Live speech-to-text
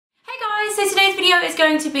video is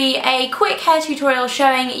going to be a quick hair tutorial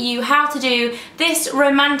showing you how to do this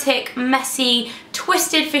romantic, messy,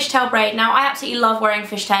 twisted fishtail braid. Now, I absolutely love wearing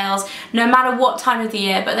fishtails no matter what time of the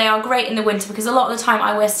year, but they are great in the winter because a lot of the time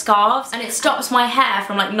I wear scarves and it stops my hair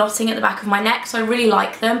from like knotting at the back of my neck, so I really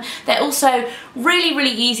like them. They're also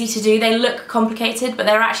really easy to do. They look complicated, but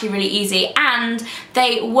they're actually really easy, and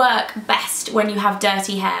they work best when you have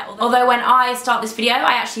dirty hair. Although when I start this video,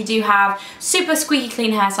 I actually do have super squeaky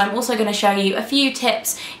clean hair, so I'm also going to show you a few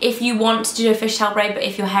tips if you want to do a fishtail braid but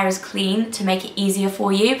if your hair is clean, to make it easier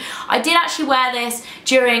for you. I did actually wear this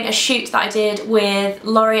during a shoot that I did with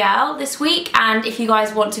L'Oreal this week, and if you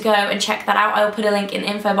guys want to go and check that out, I will put a link in the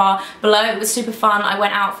info bar below. It was super fun. I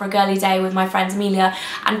went out for a girly day with my friends Amelia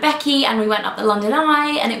and Becky, and we went up the London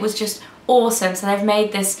Eye, and it was just awesome. So they've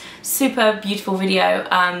made this super beautiful video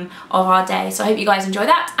of our day, so I hope you guys enjoy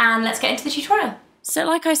that, and let's get into the tutorial. So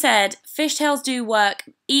like I said, fishtails do work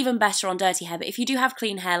even better on dirty hair, but if you do have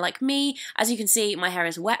clean hair like me, as you can see, my hair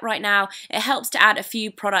is wet right now, it helps to add a few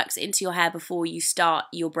products into your hair before you start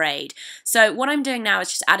your braid. So what I'm doing now is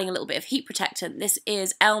just adding a little bit of heat protectant. This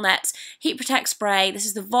is Elnet's Heat Protect Spray. This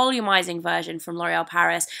is the volumizing version from L'Oreal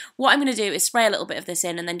Paris. What I'm going to do is spray a little bit of this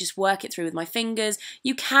in and then just work it through with my fingers.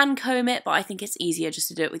 You can comb it, but I think it's easier just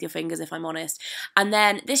to do it with your fingers, if I'm honest. And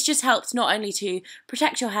then this just helps not only to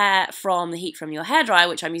protect your hair from the heat from your hairdryer,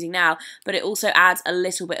 which I'm using now, but it also adds a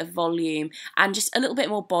little bit of volume and just a little bit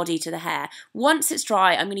more body to the hair. Once it's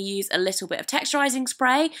dry, I'm going to use a little bit of texturizing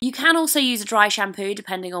spray. You can also use a dry shampoo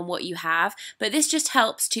depending on what you have, but this just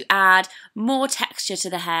helps to add more texture to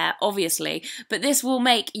the hair, obviously, but this will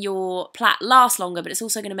make your plait last longer, but it's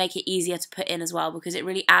also going to make it easier to put in as well because it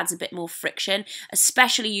really adds a bit more friction,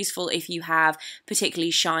 especially useful if you have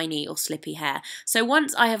particularly shiny or slippy hair. So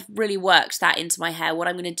once I have really worked that into my hair, what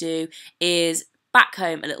I'm going to do is back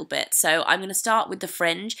comb a little bit. So I'm going to start with the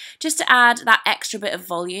fringe just to add that extra bit of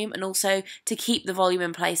volume and also to keep the volume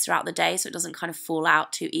in place throughout the day so it doesn't kind of fall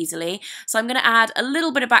out too easily. So I'm going to add a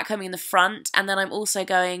little bit of back combing in the front, and then I'm also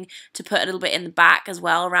going to put a little bit in the back as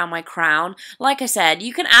well around my crown. Like I said,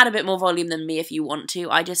 you can add a bit more volume than me if you want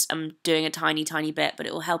to. I just am doing a tiny bit, but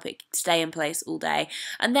it will help it stay in place all day.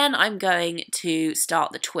 And then I'm going to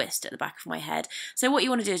start the twist at the back of my head. So what you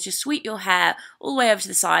want to do is just sweep your hair all the way over to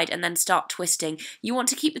the side and then start twisting. You want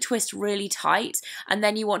to keep the twist really tight, and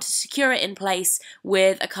then you want to secure it in place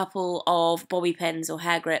with a couple of bobby pins or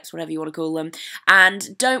hair grips, whatever you want to call them.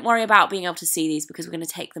 And don't worry about being able to see these because we're going to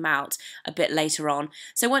take them out a bit later on.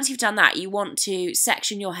 So once you've done that, you want to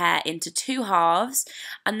section your hair into two halves,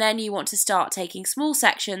 and then you want to start taking small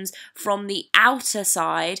sections from the outer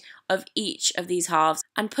side of each of these halves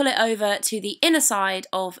and pull it over to the inner side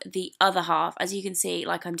of the other half, as you can see,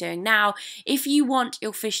 like I'm doing now. If you want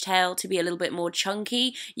your fishtail to be a little bit more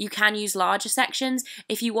chunky, you can use larger sections.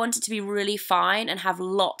 If you want it to be really fine and have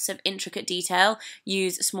lots of intricate detail,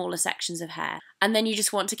 use smaller sections of hair. And then you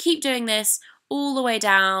just want to keep doing this all the way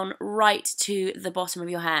down right to the bottom of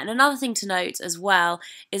your hair. And another thing to note as well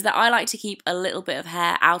is that I like to keep a little bit of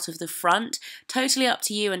hair out of the front. Totally up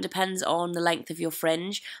to you and depends on the length of your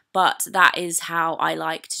fringe, but that is how I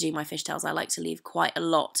like to do my fishtails. I like to leave quite a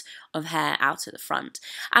lot of hair out at the front.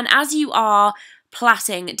 And as you are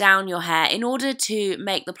plaiting down your hair, in order to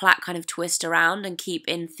make the plait kind of twist around and keep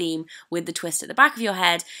in theme with the twist at the back of your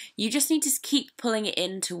head, you just need to keep pulling it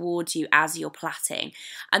in towards you as you're plaiting.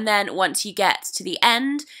 And then once you get to the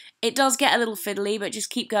end, it does get a little fiddly, but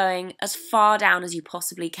just keep going as far down as you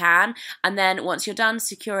possibly can. And then once you're done,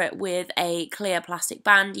 secure it with a clear plastic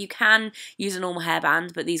band. You can use a normal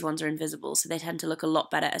hairband, but these ones are invisible, so they tend to look a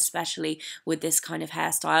lot better, especially with this kind of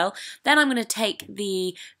hairstyle. Then I'm going to take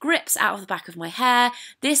the grips out of the back of my hair.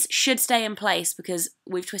 This should stay in place because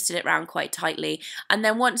we've twisted it around quite tightly. And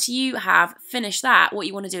then once you have finished that, what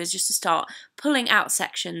you want to do is just to start pulling out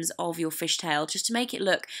sections of your fishtail just to make it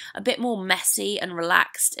look a bit more messy and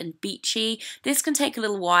relaxed and beachy. This can take a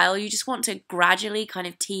little while. You just want to gradually kind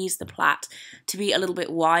of tease the plait to be a little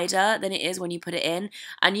bit wider than it is when you put it in,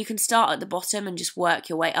 and you can start at the bottom and just work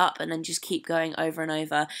your way up and then just keep going over and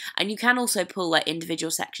over. And you can also pull like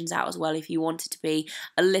individual sections out as well if you want it to be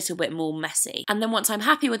a little bit more messy. And then once I'm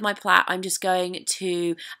happy with my plait, I'm just going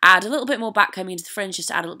to add a little bit more back combing into the fringe just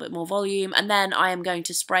to add a little bit more volume, and then I am going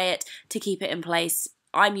to spray it to keep it in place.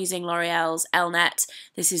 I'm using L'Oreal's Elnet.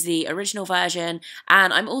 This is the original version,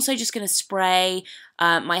 and I'm also just going to spray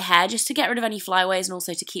my hair just to get rid of any flyaways and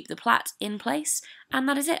also to keep the plait in place. And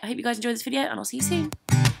that is it. I hope you guys enjoyed this video, and I'll see you soon.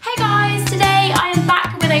 Hey guys, today I am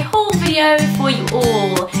back with a haul video for you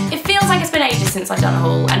all. It feels like it's been ages since I've done a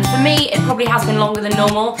haul, and for me it probably has been longer than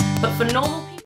normal, but for normal